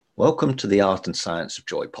Welcome to the Art and Science of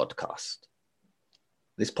Joy podcast.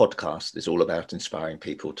 This podcast is all about inspiring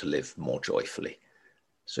people to live more joyfully.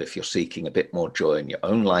 So if you're seeking a bit more joy in your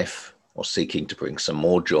own life or seeking to bring some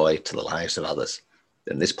more joy to the lives of others,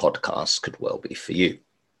 then this podcast could well be for you.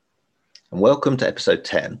 And welcome to episode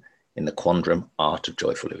 10 in the Quandrum Art of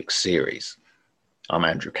Joyful Living series. I'm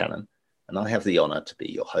Andrew Cannon, and I have the honor to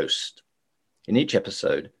be your host. In each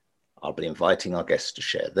episode, I'll be inviting our guests to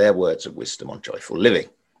share their words of wisdom on joyful living,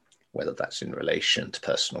 whether that's in relation to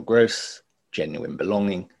personal growth, genuine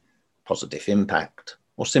belonging, positive impact,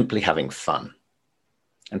 or simply having fun.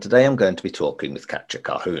 And today I'm going to be talking with Katja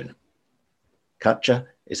Cahoon. Katja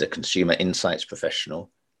is a consumer insights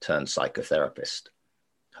professional turned psychotherapist.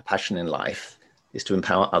 Her passion in life is to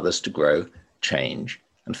empower others to grow, change,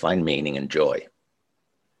 and find meaning and joy.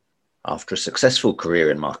 After a successful career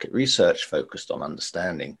in market research focused on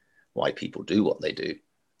understanding why people do what they do,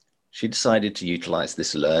 she decided to utilize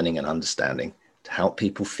this learning and understanding to help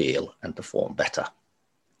people feel and perform better.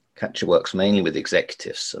 Katja works mainly with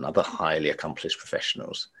executives and other highly accomplished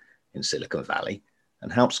professionals in Silicon Valley and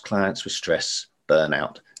helps clients with stress,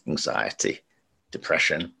 burnout, anxiety,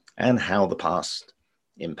 depression, and how the past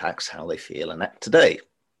impacts how they feel and act today.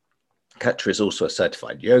 Katja is also a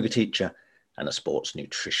certified yoga teacher and a sports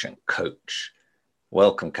nutrition coach.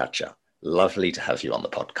 Welcome, Katja. Lovely to have you on the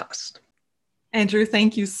podcast. Andrew,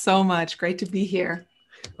 thank you so much. Great to be here.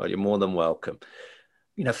 Well, you're more than welcome.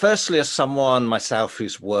 Firstly, as someone myself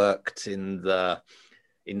who's worked in the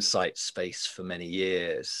insight space for many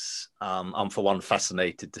years, I'm for one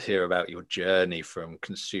fascinated to hear about your journey from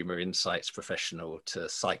consumer insights professional to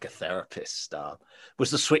psychotherapist. Was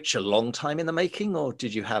the switch a long time in the making, or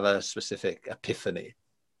did you have a specific epiphany?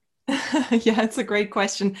 Yeah, it's a great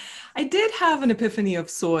question. I did have an epiphany of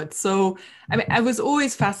sorts. So, I was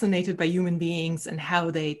always fascinated by human beings and how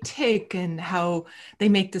they tick and how they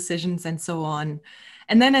make decisions and so on.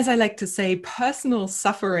 And then, as I like to say, personal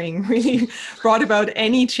suffering really brought about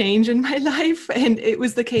any change in my life. And it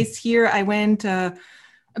was the case here. I went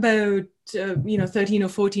about 13 or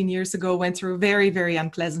 14 years ago, went through a very, very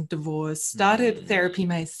unpleasant divorce, started therapy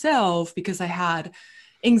myself because I had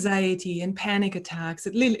anxiety and panic attacks.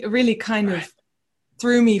 It really kind of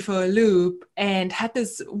threw me for a loop, and had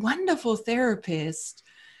this wonderful therapist.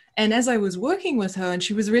 And as I was working with her and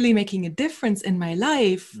she was really making a difference in my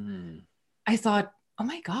life, I thought, oh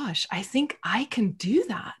my gosh, I think I can do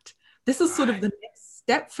that. This is sort of the next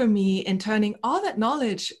step for me in turning all that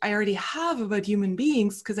knowledge I already have about human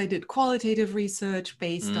beings, because I did qualitative research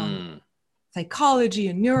based on psychology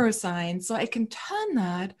and neuroscience. So I can turn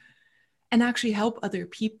that and actually help other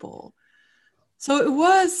people. So it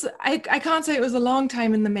was, I can't say it was a long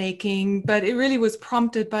time in the making, but it really was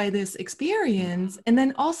prompted by this experience. And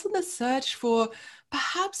then also the search for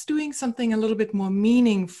perhaps doing something a little bit more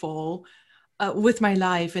meaningful with my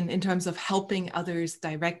life in terms of helping others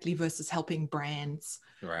directly versus helping brands.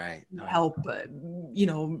 Help,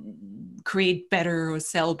 create better or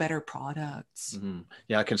sell better products.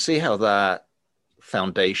 Yeah, I can see how that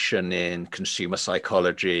foundation in consumer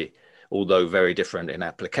psychology, although very different in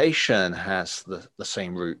application, has the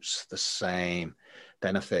same roots, the same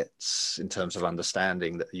benefits in terms of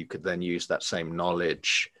understanding that you could then use that same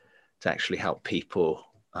knowledge to actually help people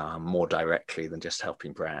more directly than just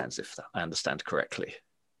helping brands, if I understand correctly.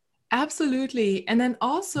 Absolutely. And then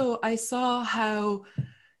also I saw how,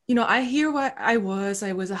 I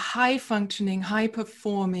was a high functioning, high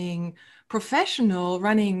performing professional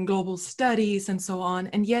running global studies and so on.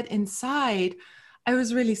 And yet inside, I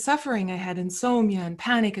was really suffering. I had insomnia and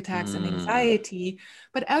panic attacks and anxiety,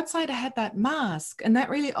 but outside I had that mask. And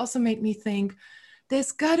that really also made me think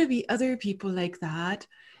there's got to be other people like that.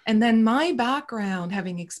 And then my background,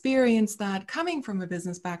 having experienced that, coming from a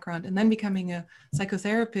business background and then becoming a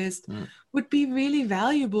psychotherapist, would be really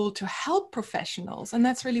valuable to help professionals. And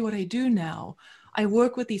that's really what I do now. I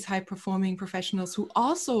work with these high performing professionals who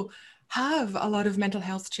also have a lot of mental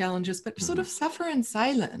health challenges, but sort of suffer in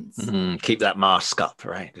silence. Keep that mask up,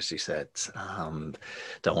 right? As you said,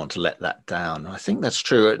 don't want to let that down. I think that's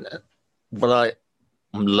true. What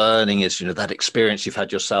I'm learning is, that experience you've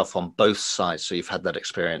had yourself on both sides. So you've had that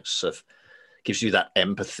experience of, gives you that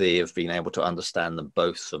empathy of being able to understand them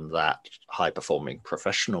both from that high performing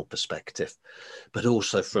professional perspective, but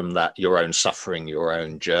also from that your own suffering, your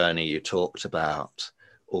own journey you talked about,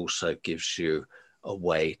 also gives you a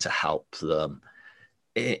way to help them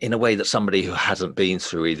in a way that somebody who hasn't been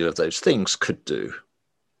through either of those things could do.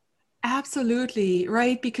 Absolutely,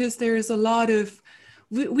 right? Because there's a lot of,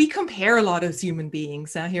 we compare a lot as human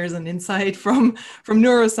beings. Now, here's an insight from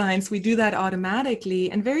neuroscience. We do that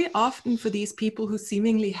automatically. And very often for these people who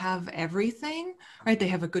seemingly have everything, right? They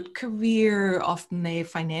have a good career, often they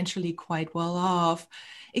financially quite well off.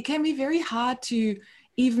 It can be very hard to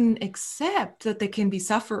even accept that they can be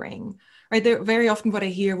suffering, right? They're very often what I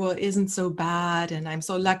hear, well, it isn't so bad and I'm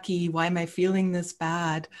so lucky. Why am I feeling this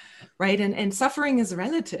bad, right? And suffering is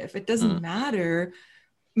relative. It doesn't matter.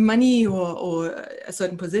 Money or a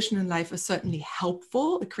certain position in life is certainly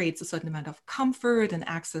helpful. It creates a certain amount of comfort and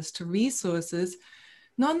access to resources.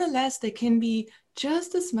 Nonetheless, there can be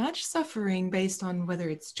just as much suffering based on whether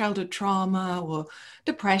it's childhood trauma or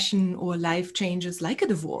depression or life changes like a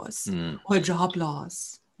divorce or job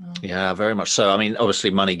loss. Yeah, very much so. I mean,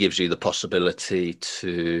 obviously money gives you the possibility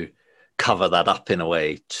to cover that up in a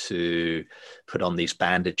way, to put on these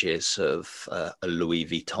bandages of a Louis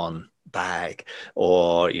Vuitton bag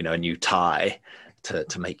or, a new tie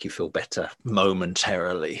to make you feel better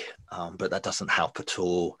momentarily. But that doesn't help at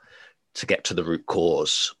all to get to the root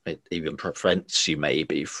cause. It even prevents you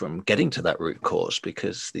maybe from getting to that root cause,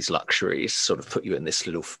 because these luxuries sort of put you in this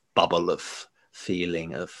little bubble of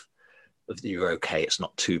feeling of you're okay, it's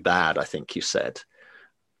not too bad, I think you said.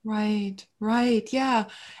 Right, yeah.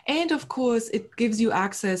 And of course, it gives you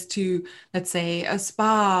access to, let's say, a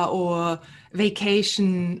spa or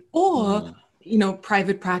vacation or,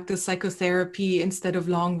 private practice psychotherapy instead of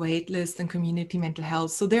long wait lists and community mental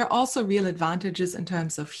health. So there are also real advantages in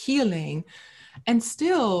terms of healing. And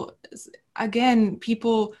still, again,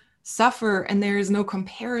 people suffer and there is no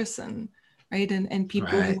comparison, right? And people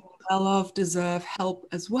who are well off deserve help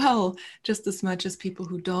as well, just as much as people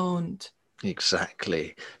who don't.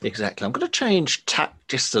 Exactly. I'm going to change tack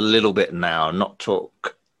just a little bit now, not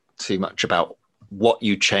talk too much about what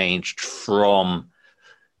you changed from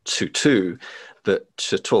to, but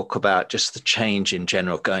to talk about just the change in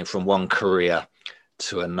general, going from one career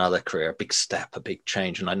to another career, a big step, a big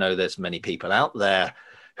change. And I know there's many people out there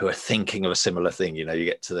who are thinking of a similar thing. You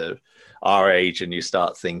get to our age and you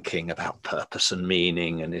start thinking about purpose and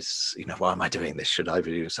meaning, and it's, why am I doing this? Should I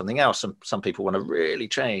be doing something else? And some people want to really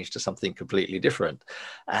change to something completely different.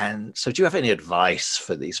 And so do you have any advice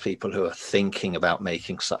for these people who are thinking about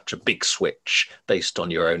making such a big switch based on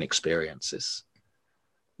your own experiences?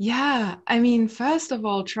 Yeah, I mean, first of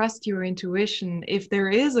all, trust your intuition. If there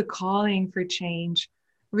is a calling for change,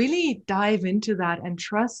 really dive into that and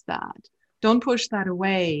trust that. Don't push that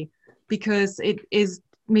away, because it is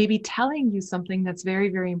maybe telling you something that's very,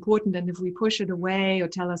 very important. And if we push it away or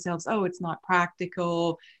tell ourselves, oh, it's not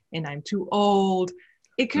practical and I'm too old,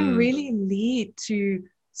 it can really lead to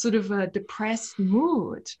sort of a depressed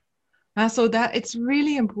mood. So that it's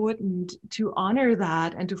really important to honor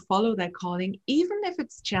that and to follow that calling, even if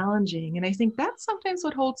it's challenging. And I think that's sometimes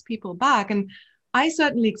what holds people back. And I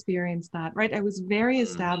certainly experienced that, right? I was very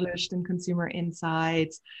established in consumer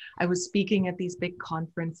insights. I was speaking at these big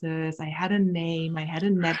conferences. I had a name, I had a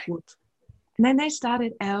network. And then I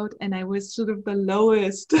started out and I was sort of the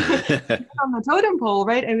lowest on the totem pole,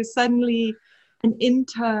 right? I was suddenly an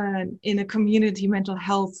intern in a community mental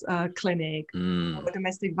health clinic or a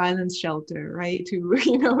domestic violence shelter, right? Who,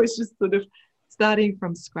 is just sort of starting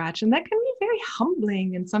from scratch. And that can be very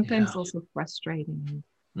humbling and sometimes also frustrating.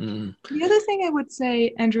 The other thing I would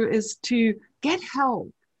say, Andrew, is to get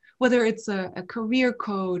help, whether it's a career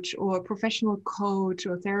coach or a professional coach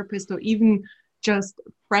or therapist, or even just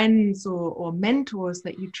friends or mentors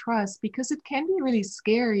that you trust, because it can be really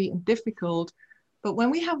scary and difficult. But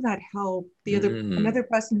when we have that help, another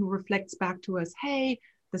person who reflects back to us, hey,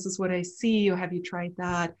 this is what I see, or have you tried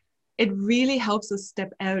that? It really helps us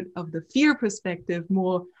step out of the fear perspective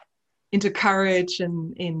more into courage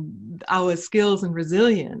and in our skills and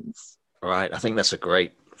resilience. Right. I think that's a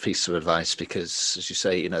great piece of advice, because, as you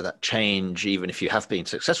say, that change, even if you have been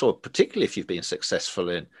successful, particularly if you've been successful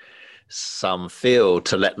in some field,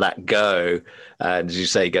 to let that go, and, as you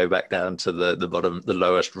say, go back down to the bottom, the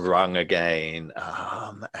lowest rung again,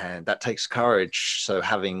 and that takes courage. So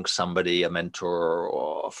having somebody, a mentor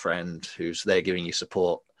or a friend, who's there giving you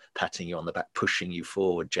support, patting you on the back, pushing you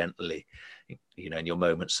forward gently, in your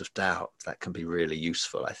moments of doubt, that can be really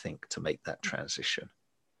useful, I think, to make that transition.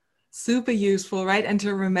 Super useful, right? And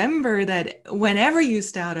to remember that whenever you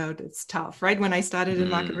start out, it's tough, right? When I started in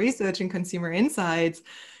market research and consumer insights,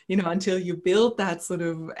 until you build that sort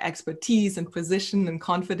of expertise and position and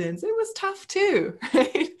confidence, it was tough too,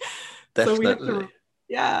 right? Definitely. So we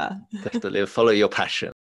have to, definitely follow your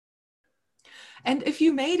passion. And if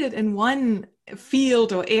you made it in one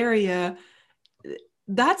field or area,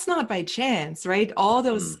 that's not by chance, right? All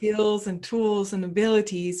those skills and tools and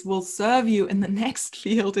abilities will serve you in the next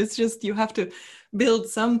field. It's just you have to build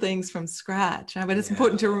some things from scratch. But it's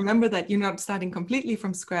important to remember that you're not starting completely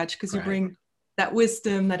from scratch, because you bring that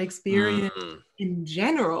wisdom, that experience in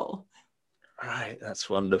general. Right. That's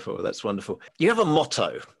wonderful. That's wonderful. You have a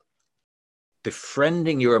motto.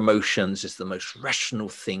 Befriending your emotions is the most rational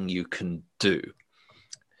thing you can do,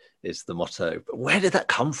 is the motto. But where did that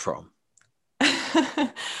come from?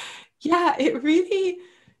 Yeah, it really,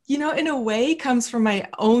 in a way comes from my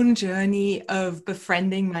own journey of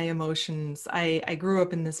befriending my emotions. I grew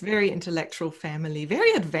up in this very intellectual family,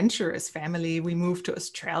 very adventurous family. We moved to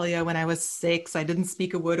Australia when I was 6. I didn't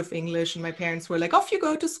speak a word of English, and my parents were like, off you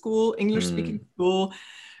go to school, English speaking school.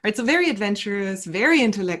 Right, so very adventurous, very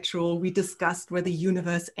intellectual. We discussed where the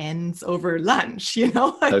universe ends over lunch,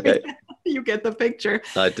 Okay. You get the picture.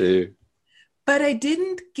 I do. But I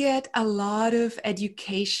didn't get a lot of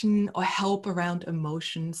education or help around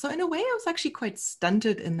emotions. So in a way, I was actually quite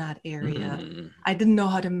stunted in that area. I didn't know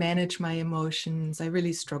how to manage my emotions. I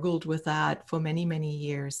really struggled with that for many, many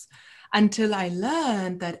years until I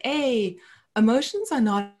learned that, emotions are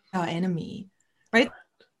not our enemy, right?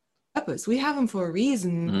 Purpose. We have them for a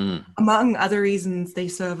reason. Among other reasons, they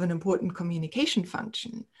serve an important communication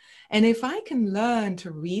function. And if I can learn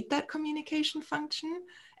to read that communication function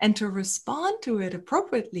and to respond to it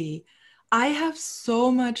appropriately, I have so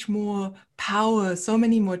much more power, so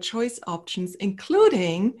many more choice options,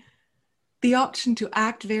 including the option to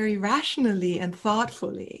act very rationally and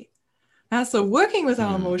thoughtfully. So working with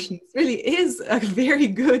our emotions really is a very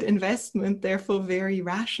good investment, therefore very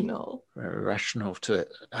rational. Very rational to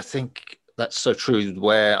it. I think that's so true.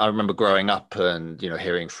 Where I remember growing up and,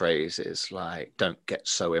 hearing phrases like, don't get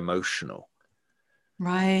so emotional.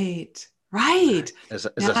 Right. Right. As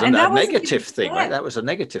Yeah, a and that wasn't negative even thing, right? said. That was a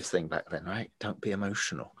negative thing back then, right? Don't be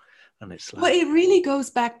emotional. And it's Well, like, it really goes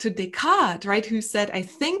back to Descartes, right? Who said, I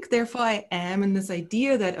think, therefore I am. And this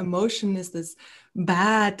idea that emotion is this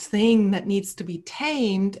bad thing that needs to be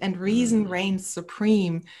tamed and reason reigns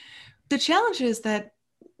supreme. The challenge is that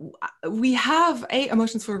we have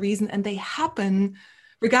emotions for a reason, and they happen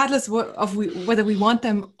regardless of whether we want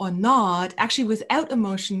them or not. Actually, without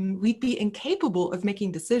emotion, we'd be incapable of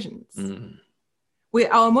making decisions.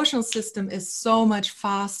 Our emotional system is so much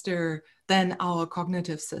faster than our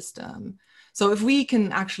cognitive system. So if we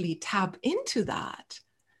can actually tap into that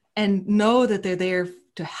and know that they're there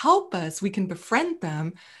to help us, we can befriend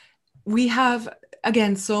them. We have,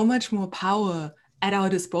 again, so much more power at our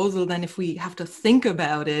disposal than if we have to think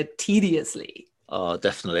about it tediously. oh,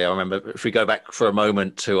 definitely. I remember, if we go back for a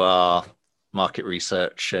moment to our market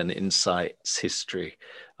research and insights history,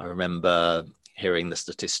 I remember hearing the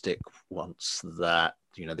statistic once that,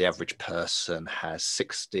 the average person has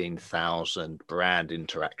 16,000 brand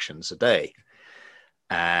interactions a day.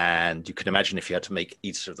 And you can imagine if you had to make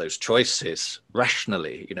each of those choices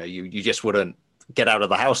rationally, you just wouldn't get out of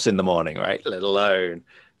the house in the morning, right? Let alone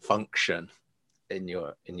function in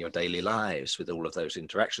your daily lives with all of those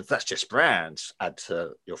interactions. That's just brands. Add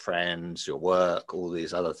to your friends, your work, all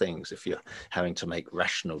these other things. If you're having to make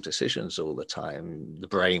rational decisions all the time, the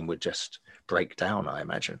brain would just break down, I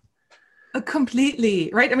imagine. Completely,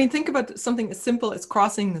 right? I mean, think about something as simple as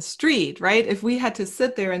crossing the street, right? If we had to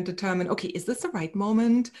sit there and determine, okay, is this the right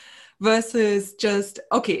moment? Versus just,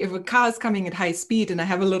 okay, if a car is coming at high speed and I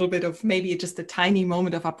have a little bit of maybe just a tiny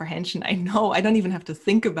moment of apprehension, I know I don't even have to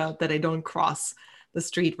think about that. I don't cross the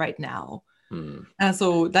street right now.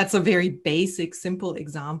 So that's a very basic, simple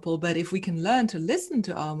example. But if we can learn to listen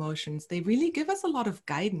to our emotions, they really give us a lot of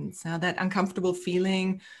guidance. Now, that uncomfortable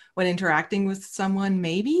feeling when interacting with someone,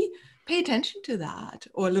 maybe pay attention to that.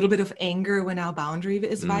 Or a little bit of anger when our boundary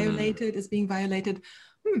is being violated.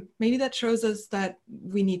 Maybe that shows us that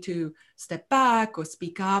we need to step back or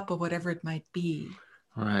speak up or whatever it might be.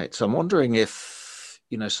 Right. So I'm wondering if,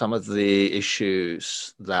 some of the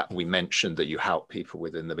issues that we mentioned that you help people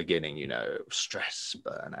with in the beginning, stress,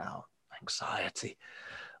 burnout, anxiety,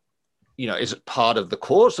 is it part of the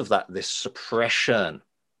cause of that, this suppression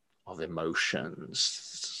of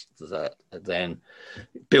emotions that are then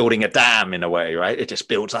building a dam in a way, right? It just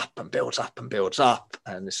builds up and builds up and builds up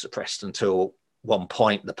and is suppressed until one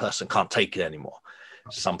point the person can't take it anymore.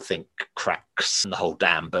 Something cracks and the whole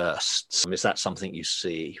dam bursts. Is that something you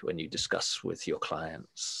see when you discuss with your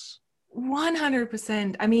clients?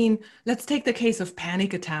 100%. I mean, let's take the case of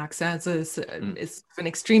panic attacks as it's an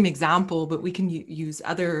extreme example, but we can use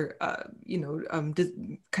other,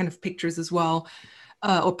 kind of pictures as well,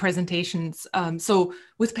 or presentations. So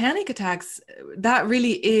with panic attacks, that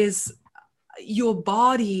really is your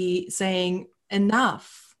body saying,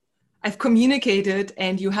 enough. I've communicated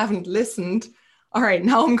and you haven't listened. All right,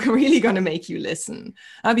 now I'm really going to make you listen.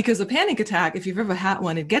 Because a panic attack, if you've ever had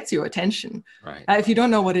one, it gets your attention. Right. If you don't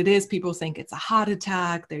know what it is, people think it's a heart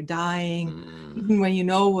attack, they're dying. Even when you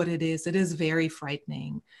know what it is very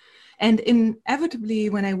frightening. And inevitably,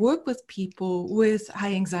 when I work with people with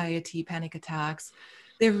high anxiety, panic attacks,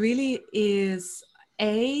 there really is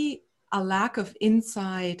a lack of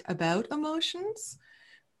insight about emotions,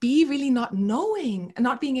 B, really not knowing and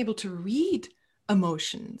not being able to read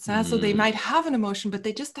emotions. So they might have an emotion, but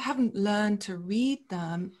they just haven't learned to read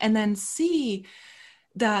them. And then C,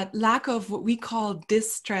 that lack of what we call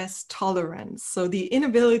distress tolerance. So the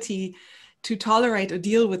inability to tolerate or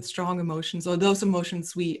deal with strong emotions, or those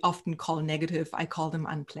emotions we often call negative. I call them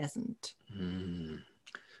unpleasant.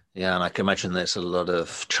 Yeah, and I can imagine there's a lot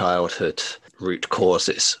of childhood root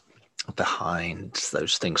causes behind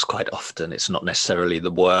those things. Quite often it's not necessarily the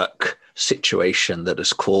work situation that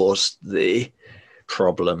has caused the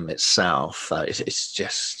problem itself. It's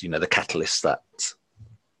just, the catalyst that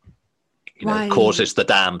causes the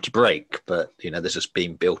dam to break. But this has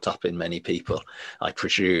been built up in many people, I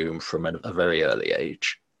presume, from a very early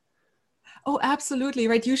age. Oh, absolutely.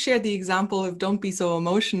 Right. You shared the example of don't be so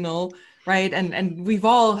emotional. Right. And we've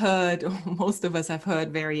all heard, most of us have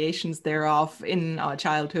heard variations thereof in our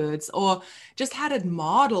childhoods, or just had it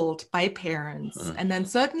modeled by parents, and then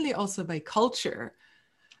certainly also by culture.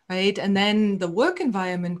 Right. And then the work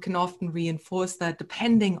environment can often reinforce that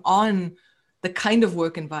depending on the kind of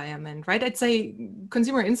work environment, right? I'd say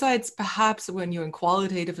consumer insights, perhaps when you're in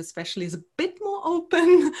qualitative especially, is a bit more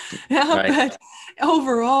open. Right. But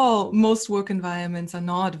overall, most work environments are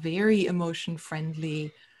not very emotion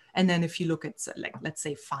friendly. And then if you look at, like, let's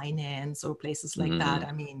say finance or places like that,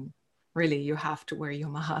 I mean, really, you have to wear your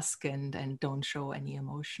mask and don't show any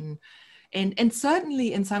emotion. And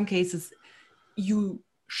certainly in some cases, you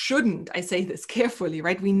shouldn't, I say this carefully,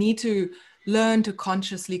 right? We need to learn to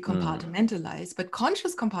consciously compartmentalize, but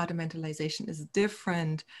conscious compartmentalization is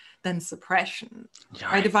different than suppression,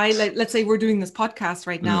 right? If I, let's say we're doing this podcast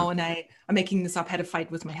right now and I'm making this up, had a fight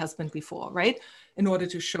with my husband before, right? In order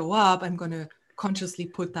to show up, I'm going to consciously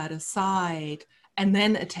put that aside and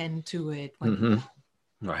then attend to it.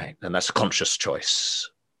 Right. And that's a conscious choice.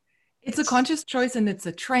 It's a conscious choice, and it's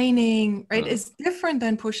a training, right? It's different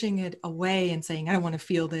than pushing it away and saying, I don't want to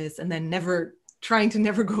feel this, and then trying to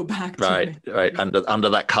never go back to it. Right. Under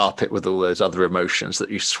that carpet with all those other emotions that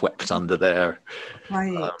you swept under there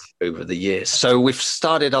over the years. So we've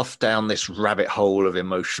started off down this rabbit hole of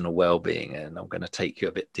emotional well-being, and I'm going to take you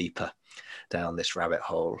a bit deeper down this rabbit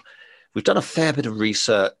hole. We've done a fair bit of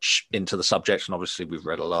research into the subject, and obviously we've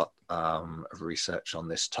read a lot of research on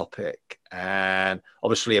this topic. And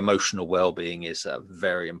obviously emotional well-being is a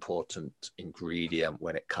very important ingredient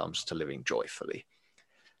when it comes to living joyfully.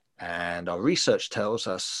 And our research tells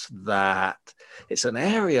us that it's an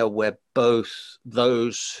area where both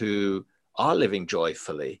those who are living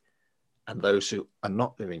joyfully and those who are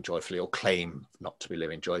not living joyfully or claim not to be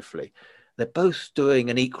living joyfully, they're both doing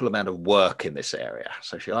an equal amount of work in this area.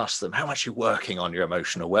 So if you ask them, how much are you working on your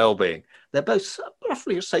emotional well-being? They're both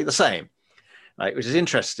roughly say the same, right? Which is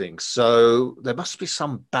interesting. So there must be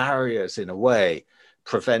some barriers in a way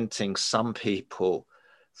preventing some people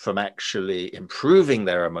from actually improving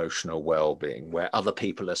their emotional well-being where other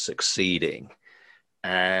people are succeeding.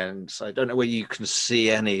 And so I don't know whether you can see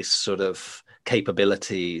any sort of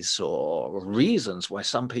capabilities or reasons why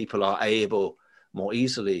some people are able more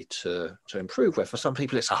easily to improve, where for some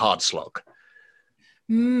people it's a hard slog.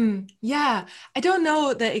 Yeah, I don't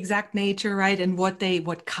know the exact nature, right, and what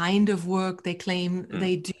kind of work they claim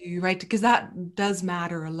they do, right, because that does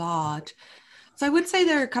matter a lot. So I would say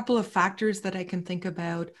there are a couple of factors that I can think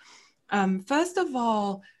about. First of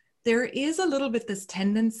all, there is a little bit this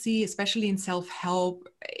tendency, especially in self-help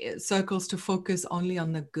circles, to focus only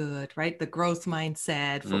on the good, right? The growth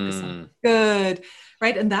mindset, focus on the good,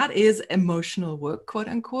 right? And that is emotional work, quote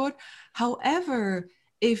unquote. However,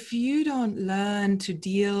 if you don't learn to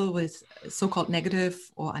deal with so-called negative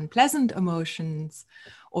or unpleasant emotions,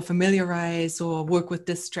 or familiarize or work with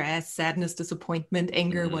distress, sadness, disappointment,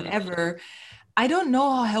 anger, whatever, I don't know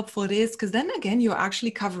how helpful it is, because then again, you're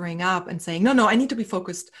actually covering up and saying, no, I need to be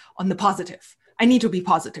focused on the positive. I need to be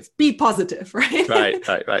positive, right? Right.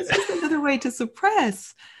 It's just another way to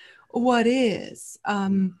suppress what is.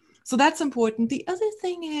 So that's important. The other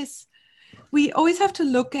thing is we always have to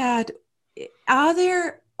look at, are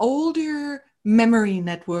there older memory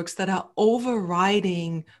networks that are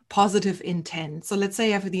overriding positive intent? So let's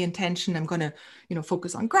say I have the intention, I'm going to,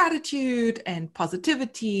 focus on gratitude and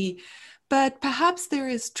positivity, but perhaps there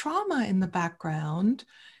is trauma in the background,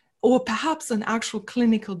 or perhaps an actual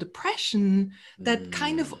clinical depression that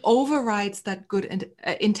kind of overrides that good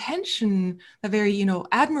intention, a very,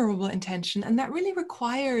 admirable intention. And that really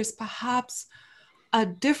requires perhaps a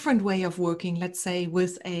different way of working, let's say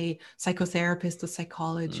with a psychotherapist or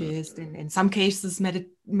psychologist. And in some cases,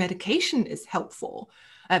 medication is helpful.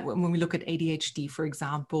 When we look at ADHD, for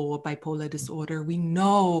example, or bipolar disorder, we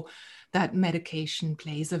know that medication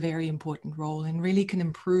plays a very important role and really can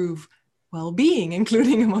improve well-being,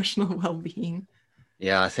 including emotional well-being.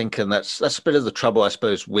 Yeah, I think, and that's a bit of the trouble, I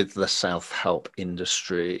suppose, with the self-help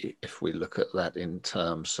industry. If we look at that in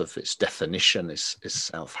terms of its definition, is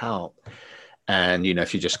self-help. And,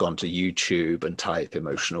 if you just go onto YouTube and type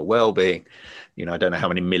emotional well-being, I don't know how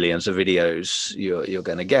many millions of videos you're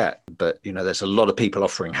going to get, but, there's a lot of people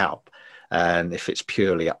offering help. And if it's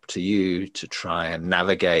purely up to you to try and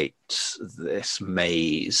navigate this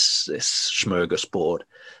maze, this smorgasbord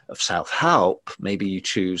of self-help, maybe you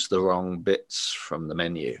choose the wrong bits from the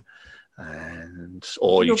menu,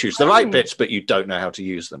 or you choose the right bits, but you don't know how to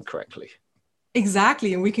use them correctly.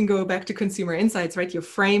 Exactly. And we can go back to consumer insights, right? Your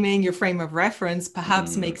frame of reference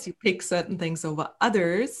perhaps makes you pick certain things over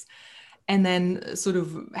others, and then sort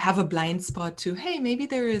of have a blind spot to, hey, maybe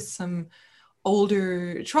there is some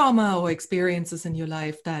older trauma or experiences in your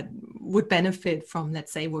life that would benefit from,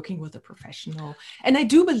 let's say, working with a professional. And I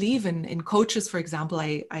do believe in coaches, for example.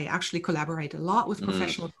 I actually collaborate a lot with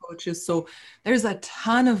professional coaches. So there's a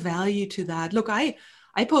ton of value to that. Look, I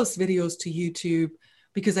post videos to YouTube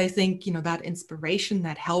because I think, that inspiration,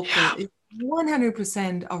 that help is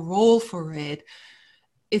 100% a role for it.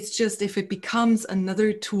 It's just if it becomes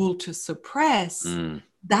another tool to suppress,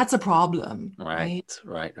 that's a problem. Right.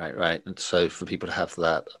 And so for people to have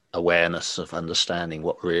that awareness of understanding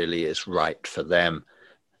what really is right for them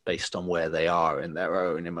based on where they are in their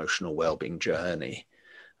own emotional well-being journey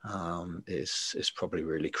is probably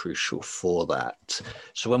really crucial for that.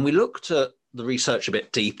 So when we looked at the research a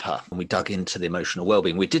bit deeper and we dug into the emotional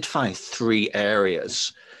well-being, we did find 3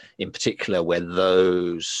 areas in particular where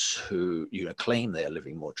those who claim they are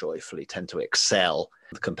living more joyfully tend to excel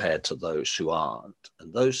compared to those who aren't.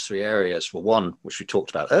 And those 3 areas were, 1, which we talked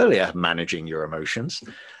about earlier, managing your emotions.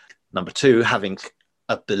 Number 2, having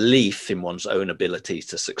a belief in one's own ability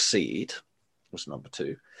to succeed was number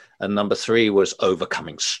 2. And number 3 was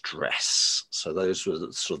overcoming stress. So those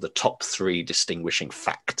were sort of the top 3 distinguishing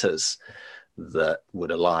factors that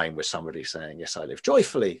would align with somebody saying, yes, I live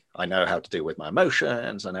joyfully. I know how to deal with my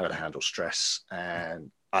emotions. I know how to handle stress.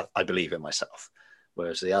 And I believe in myself.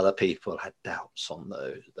 Whereas the other people had doubts on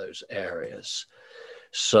those areas.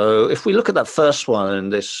 So if we look at that first one,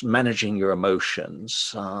 this managing your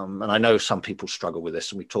emotions, and I know some people struggle with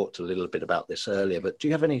this, and we talked a little bit about this earlier, but do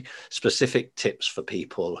you have any specific tips for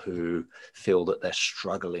people who feel that they're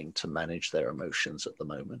struggling to manage their emotions at the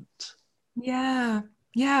moment? Yeah,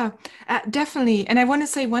 definitely. And I want to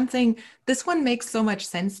say one thing, this one makes so much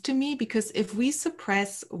sense to me, because if we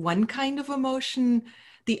suppress one kind of emotion,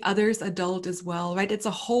 the other's adult as well, right? It's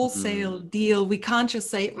a wholesale deal. We can't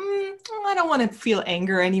just say, I don't want to feel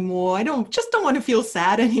anger anymore. I don't want to feel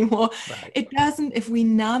sad anymore. Right. It doesn't, if we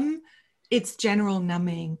numb, it's general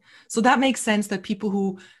numbing. So that makes sense that people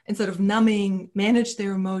who, instead of numbing, manage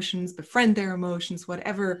their emotions, befriend their emotions,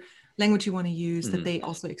 whatever language you want to use, that they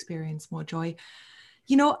also experience more joy.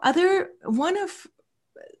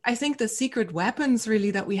 I think the secret weapons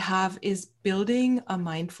really that we have is building a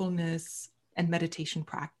mindfulness and meditation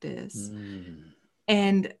practice,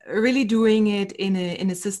 and really doing it in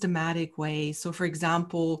a systematic way. So for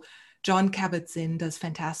example, John Kabat-Zinn does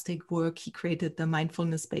fantastic work. He created the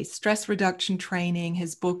mindfulness-based stress reduction training.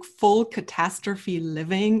 His book, Full Catastrophe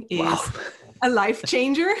Living, is a life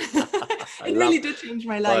changer. It really did change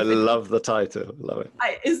my life. I love the title. Love it.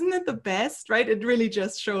 Isn't it the best, right? It really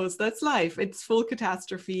just shows that's life. It's full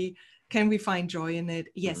catastrophe. Can we find joy in it?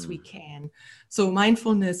 Yes, we can. So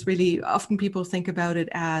mindfulness, really, often people think about it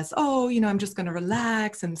as, I'm just going to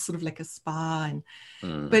relax and sort of like a spa.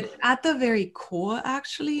 But at the very core,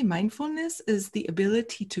 actually, mindfulness is the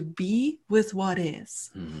ability to be with what is,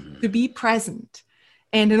 to be present.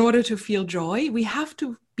 And in order to feel joy, we have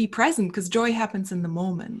to be present, because joy happens in the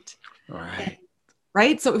moment.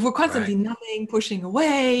 Right? So if we're constantly numbing, pushing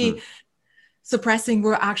away, suppressing,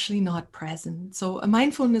 we're actually not present. So a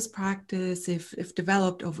mindfulness practice, if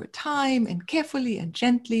developed over time and carefully and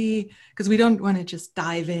gently, because we don't want to just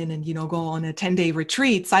dive in and, go on a 10-day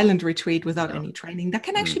retreat, silent retreat without any training, that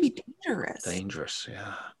can actually be dangerous. Dangerous,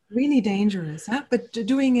 yeah. Really dangerous. Huh? But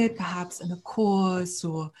doing it perhaps in a course,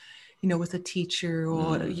 or with a teacher,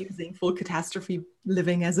 or using Full Catastrophe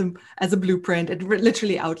Living as a blueprint, it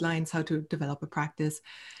literally outlines how to develop a practice,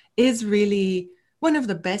 is really one of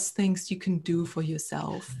the best things you can do for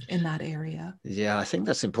yourself in that area. Yeah, I think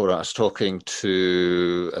that's important. I was talking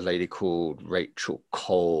to a lady called Rachel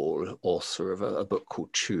Cole, author of a book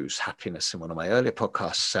called Choose Happiness, in one of my earlier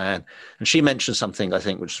podcasts. And she mentioned something I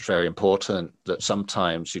think which is very important, that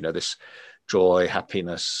sometimes, this joy,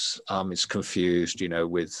 happiness is confused,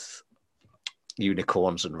 with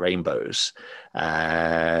unicorns and rainbows,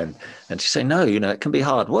 and she say, no, it can be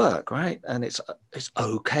hard work, right? And it's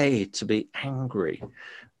okay to be angry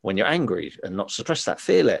when you're angry and not suppress that.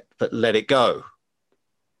 Feel it, but let it go.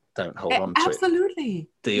 Don't hold on to it. Absolutely.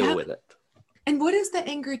 Deal with it. And what is the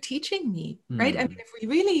anger teaching me, right? I mean, if we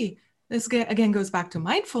really, this again goes back to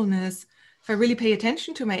mindfulness. If I really pay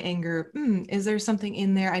attention to my anger, is there something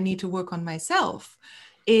in there I need to work on myself?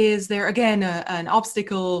 Is there, again, an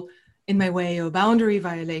obstacle in my way, or boundary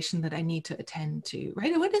violation that I need to attend to,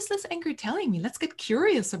 right? What is this anger telling me? Let's get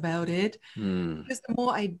curious about it. Because the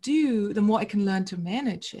more I do, the more I can learn to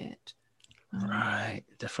manage it. Right,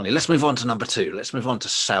 definitely. Let's move on to number 2. Let's move on to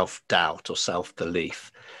self-doubt or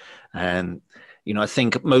self-belief. And, I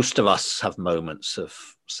think most of us have moments of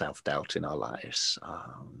self-doubt in our lives,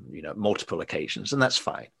 multiple occasions, and that's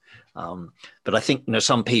fine. But I think,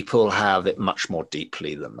 some people have it much more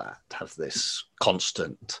deeply than that, have this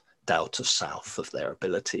constant doubt of self, of their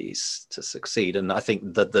abilities to succeed. And I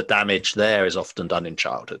think that the damage there is often done in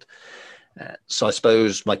childhood. So I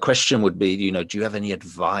suppose my question would be, do you have any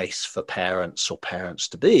advice for parents or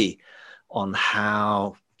parents-to-be on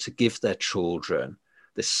how to give their children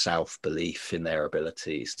this self-belief in their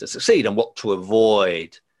abilities to succeed, and what to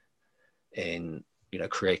avoid in,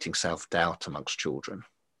 creating self-doubt amongst children?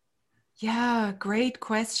 Yeah, great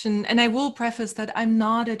question. And I will preface that I'm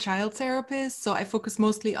not a child therapist, so I focus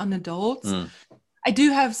mostly on adults. I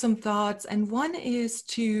do have some thoughts, and one is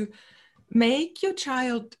to make your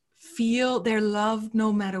child feel they're loved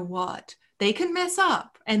no matter what. They can mess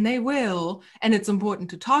up, and they will, and it's important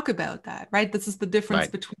to talk about that, right? This is the difference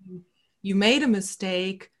between you made a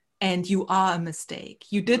mistake and you are a mistake.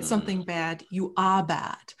 You did something bad, you are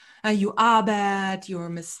bad. You are bad, you're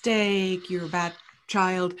a mistake, you're a bad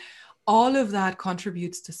child. All of that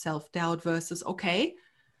contributes to self-doubt versus, okay,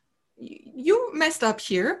 you messed up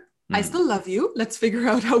here. I still love you. Let's figure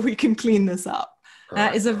out how we can clean this up.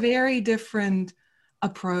 Is a very different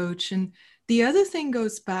approach. And the other thing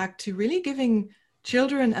goes back to really giving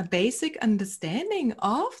children a basic understanding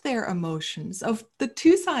of their emotions, of the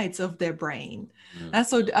two sides of their brain.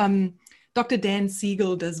 So Dr. Dan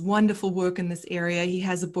Siegel does wonderful work in this area. He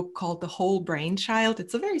has a book called The Whole Brain Child.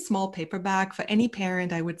 It's a very small paperback. For any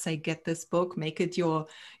parent, I would say get this book, make it your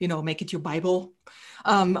Bible.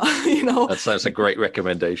 That sounds a great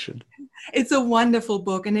recommendation. It's a wonderful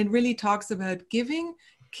book, and it really talks about giving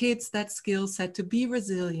kids that skill set to be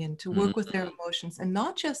resilient, to work with their emotions and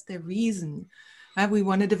not just their reason. We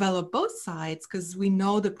want to develop both sides, because we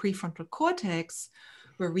know the prefrontal cortex,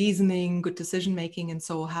 where reasoning, good decision making, and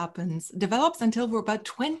so happens, develops until we're about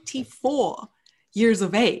 24 years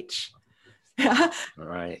of age.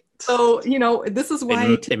 Right. So, this is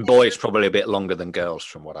why in boys probably a bit longer than girls,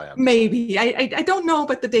 from what I understand. Maybe. I don't know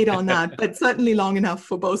about the data on that, but certainly long enough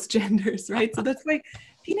for both genders, right? So that's why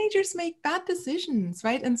teenagers make bad decisions,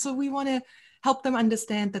 right? And so we want to help them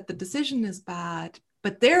understand that the decision is bad,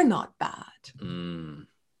 but they're not bad.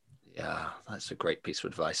 Yeah, that's a great piece of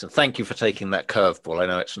advice. And thank you for taking that curveball. I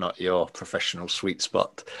know it's not your professional sweet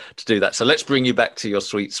spot to do that. So let's bring you back to your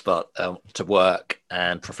sweet spot, to work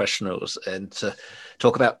and professionals, and to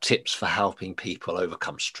talk about tips for helping people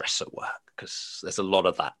overcome stress at work, because there's a lot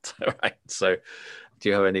of that, right? So do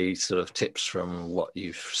you have any sort of tips from what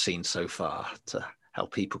you've seen so far to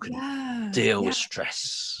help people can deal with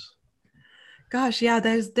stress? Gosh, yeah,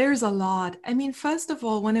 there's a lot. I mean, first of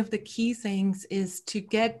all, one of the key things is to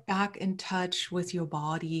get back in touch with your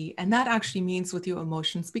body. And that actually means with your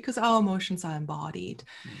emotions, because our emotions are embodied.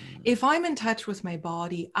 If I'm in touch with my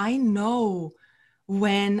body, I know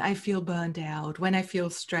when I feel burned out, when I feel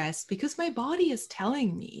stressed, because my body is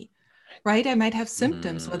telling me, right? I might have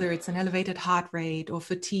symptoms, whether it's an elevated heart rate or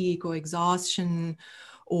fatigue or exhaustion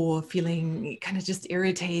or feeling kind of just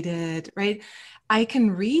irritated, right? I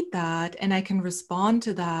can read that and I can respond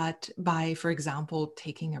to that by, for example,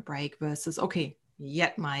 taking a break versus, okay,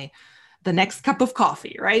 the next cup of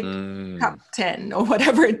coffee, right? Cup 10 or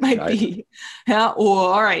whatever it might be. Yeah.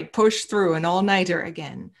 Or, all right, push through an all-nighter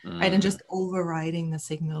again, right? And just overriding the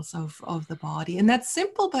signals of the body. And that's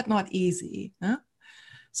simple, but not easy. Huh?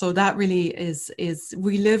 So that really is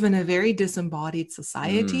we live in a very disembodied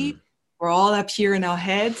society. We're all up here in our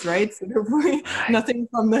heads, right? So nothing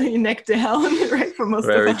from the neck down, right? For most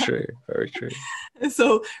of us. Very true.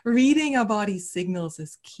 So reading our body's signals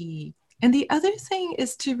is key. And the other thing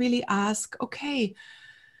is to really ask, okay,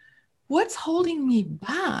 what's holding me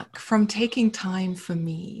back from taking time for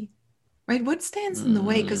me? Right? What stands in the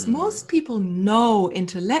way? Because most people know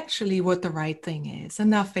intellectually what the right thing is.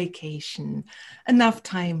 Enough vacation, enough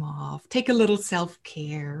time off, take a little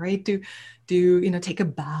self-care, right? Take a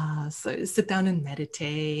bath, sit down and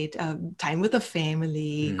meditate, time with the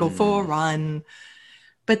family, go for a run.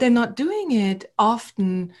 But they're not doing it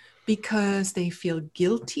often because they feel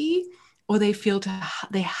guilty or they feel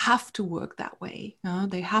they have to work that way.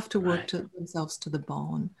 They have to work to themselves to the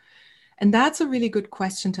bone. And that's a really good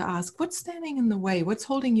question to ask. What's standing in the way? What's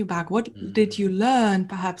holding you back? What did you learn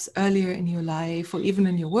perhaps earlier in your life or even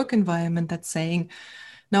in your work environment that's saying,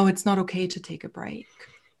 no, it's not okay to take a break?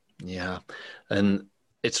 Yeah. And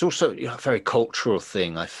it's also a very cultural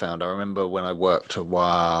thing I found. I remember when I worked a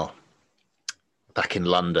while back in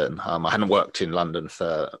London. I hadn't worked in London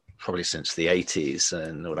for probably since the 80s.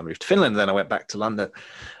 And when I moved to Finland, then I went back to London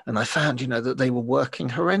and I found, that they were working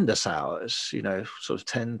horrendous hours, sort of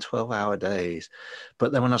 10, 12-hour days.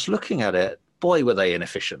 But then when I was looking at it, boy, were they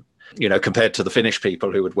inefficient, compared to the Finnish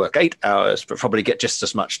people who would work 8 hours, but probably get just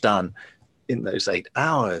as much done in those 8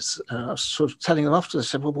 hours. And I was sort of telling them after, I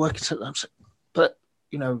said, well, working so much, but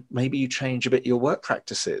maybe you change a bit your work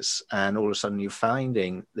practices and all of a sudden you're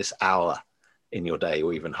finding this hour in your day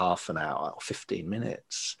or even half an hour or 15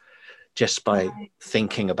 minutes just by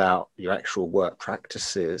thinking about your actual work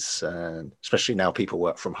practices. And especially now people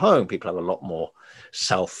work from home, people have a lot more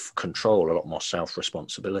self-control, a lot more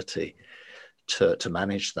self-responsibility to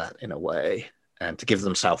manage that in a way and to give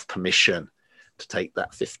themselves permission to take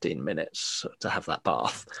that 15 minutes to have that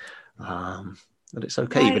bath. That it's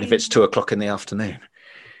okay, even if it's 2:00 in the afternoon.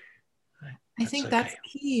 I think that's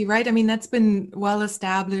key, right? I mean, that's been well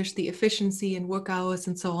established, the efficiency in work hours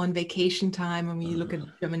and so on, vacation time. I mean, you look at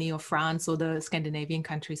Germany or France or the Scandinavian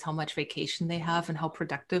countries, how much vacation they have and how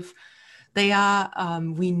productive they are.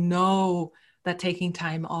 We know that taking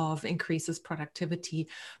time off increases productivity.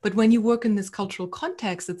 But when you work in this cultural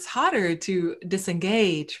context, it's harder to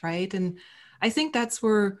disengage, right? And I think that's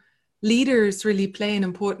where leaders really play an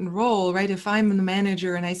important role, right? If I'm the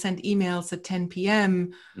manager and I send emails at 10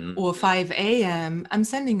 p.m. or 5 a.m., I'm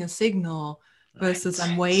sending a signal versus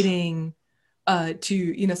I'm waiting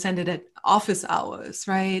to send it at office hours,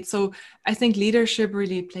 right? So I think leadership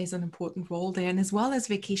really plays an important role there, and as well as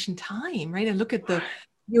vacation time, right? I look at the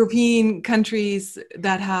European countries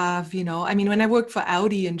that have, when I worked for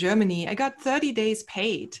Audi in Germany, I got 30 days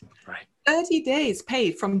paid. Right. 30 days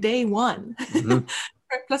paid from day one.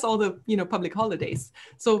 Plus all the public holidays.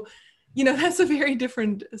 So that's a very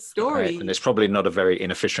different story. Right. And it's probably not a very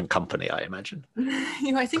inefficient company, I imagine.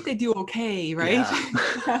 I think they do okay, right?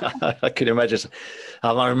 Yeah. I could imagine.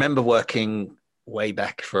 I remember working way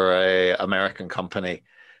back for a American company,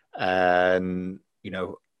 and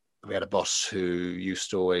we had a boss who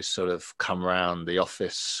used to always sort of come around the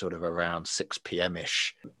office sort of around 6 p.m.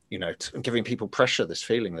 ish, giving people pressure, this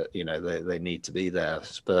feeling that they need to be there.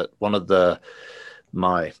 But one of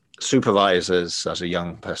my supervisors as a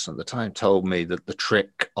young person at the time told me that the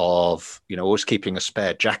trick of always keeping a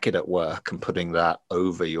spare jacket at work and putting that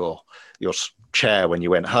over your chair when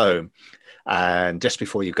you went home, and just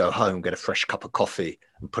before you go home get a fresh cup of coffee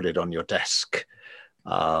and put it on your desk,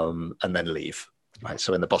 and then leave. Right,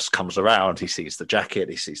 so when the boss comes around, he sees the jacket,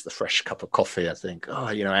 he sees the fresh cup of coffee. I think,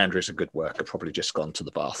 Andrew's a good worker, probably just gone to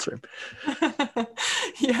the bathroom.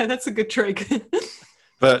 Yeah, that's a good trick.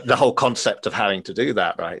 But the whole concept of having to do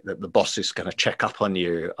that, right, that the boss is going to check up on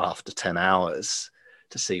you after 10 hours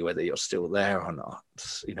to see whether you're still there or not,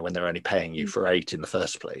 when they're only paying you for 8 in the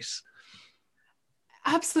first place.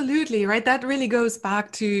 Absolutely, right? That really goes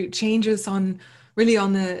back to changes on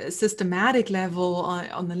the systematic level,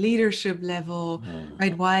 on the leadership level,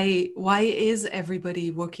 right? Why is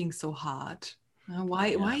everybody working so hard?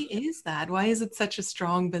 Why is that? Why is it such a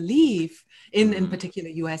strong belief in particular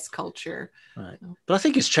US culture? Right. But I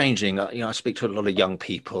think it's changing. I speak to a lot of young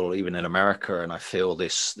people, even in America, and I feel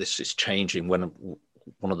this is changing. When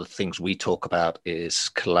one of the things we talk about is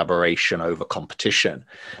collaboration over competition,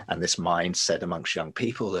 and this mindset amongst young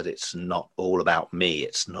people that it's not all about me.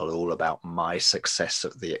 It's not all about my success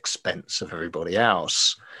at the expense of everybody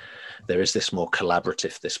else. There is this more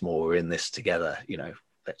collaborative, this more we're in this together,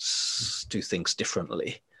 let's do things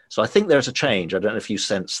differently. So I think there's a change. I don't know if you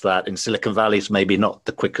sense that in Silicon Valley. It's maybe not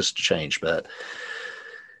the quickest to change, but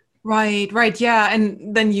right, yeah.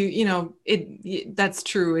 And then that's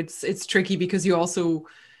true. It's tricky because you also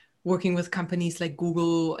working with companies like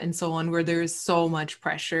Google and so on, where there's so much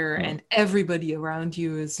pressure and everybody around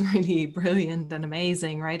you is really brilliant and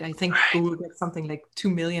amazing, right? I think Google gets something like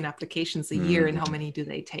 2 million applications a year, and how many do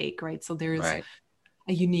they take, right? So there's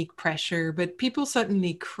a unique pressure, but people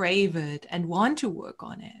certainly crave it and want to work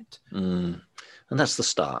on it. And that's the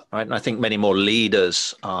start, right? And I think many more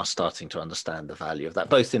leaders are starting to understand the value of that,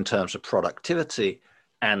 both in terms of productivity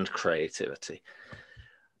and creativity.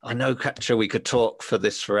 I know, Katja, we could talk for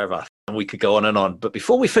this forever and we could go on and on. But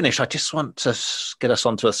before we finish, I just want to get us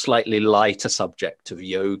onto a slightly lighter subject of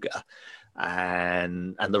yoga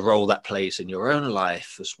and the role that plays in your own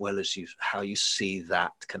life, as well as how you see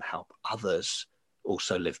that can help others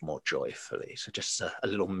also live more joyfully. So just a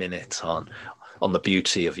little minute on the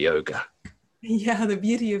beauty of yoga. Yeah, the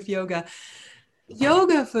beauty of yoga.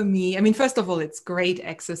 Yoga for me, I mean, first of all, it's great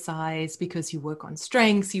exercise because you work on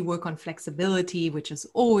strength, you work on flexibility, which is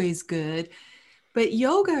always good. But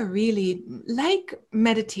yoga really, like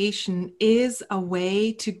meditation, is a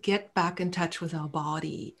way to get back in touch with our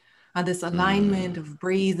body. This alignment of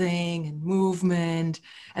breathing and movement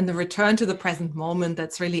and the return to the present moment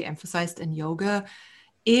that's really emphasized in yoga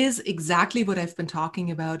is exactly what I've been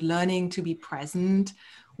talking about, learning to be present,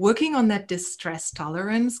 working on that distress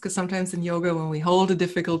tolerance, because sometimes in yoga, when we hold a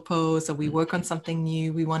difficult pose or we work on something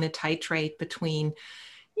new, we want to titrate between,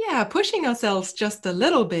 pushing ourselves just a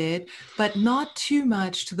little bit, but not too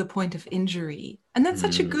much to the point of injury. And that's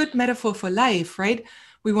such a good metaphor for life, right?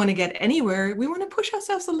 We want to get anywhere. We want to push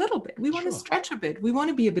ourselves a little bit. We want to stretch a bit. We want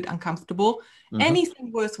to be a bit uncomfortable.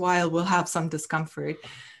 Anything worthwhile will have some discomfort,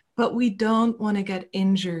 but we don't want to get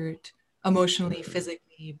injured emotionally,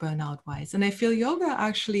 physically, burnout wise. And I feel yoga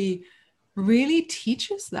actually really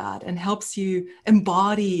teaches that and helps you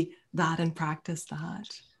embody that and practice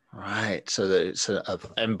that. Right. So it's an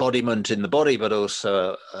embodiment in the body, but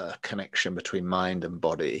also a connection between mind and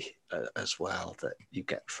body as well that you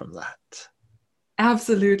get from that.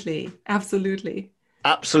 Absolutely. Absolutely.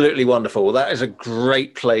 Absolutely wonderful. Well, that is a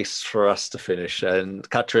great place for us to finish. And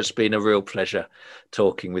Katja, it's been a real pleasure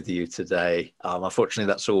talking with you today.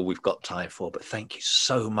 Unfortunately, that's all we've got time for. But thank you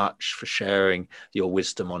so much for sharing your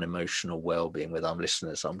wisdom on emotional well-being with our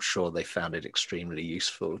listeners. I'm sure they found it extremely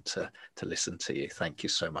useful to listen to you. Thank you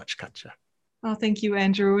so much, Katja. Oh, thank you,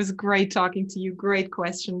 Andrew. It was great talking to you. Great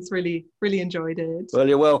questions. Really, really enjoyed it. Well,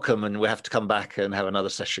 you're welcome. And we have to come back and have another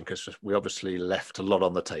session because we obviously left a lot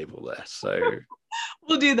on the table there. So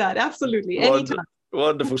we'll do that. Absolutely. Anytime.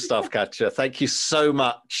 Wonderful stuff, Katja. Thank you so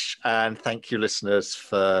much. And thank you, listeners,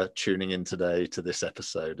 for tuning in today to this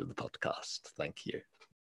episode of the podcast. Thank you.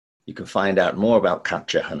 You can find out more about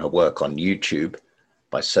Katja and her work on YouTube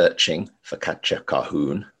by searching for Katja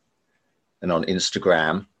Cahoon, and on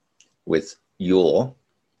Instagram with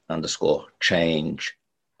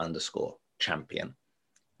your_change_champion,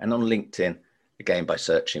 and on LinkedIn, again, by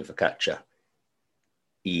searching for Katja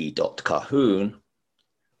E.Cahoon.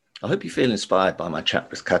 I hope you feel inspired by my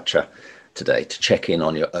chat with Katja today to check in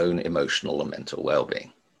on your own emotional and mental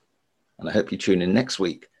well-being. And I hope you tune in next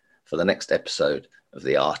week for the next episode of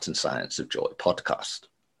the Art and Science of Joy podcast.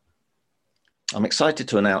 I'm excited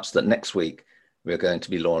to announce that next week we are going to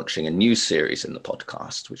be launching a new series in the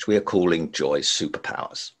podcast, which we are calling Joy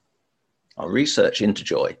Superpowers. Our research into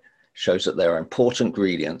joy shows that there are important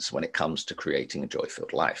ingredients when it comes to creating a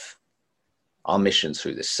joy-filled life. Our mission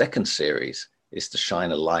through this second series is to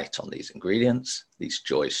shine a light on these ingredients, these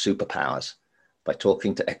joy superpowers, by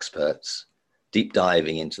talking to experts, deep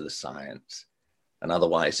diving into the science, and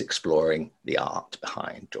otherwise exploring the art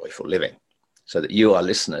behind joyful living, so that you, our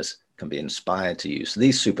listeners, can be inspired to use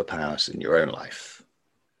these superpowers in your own life.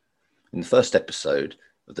 In the first episode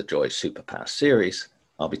of the Joy Superpower series,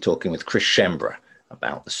 I'll be talking with Chris Schembra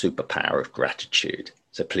about the superpower of gratitude,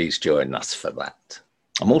 so please join us for that.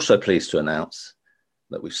 I'm also pleased to announce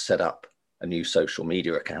that we've set up a new social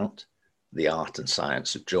media account, The Art and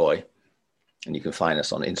Science of Joy, and you can find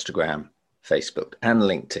us on Instagram, Facebook, and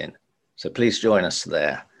LinkedIn. So please join us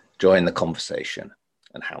there, join the conversation,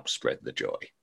 and help spread the joy.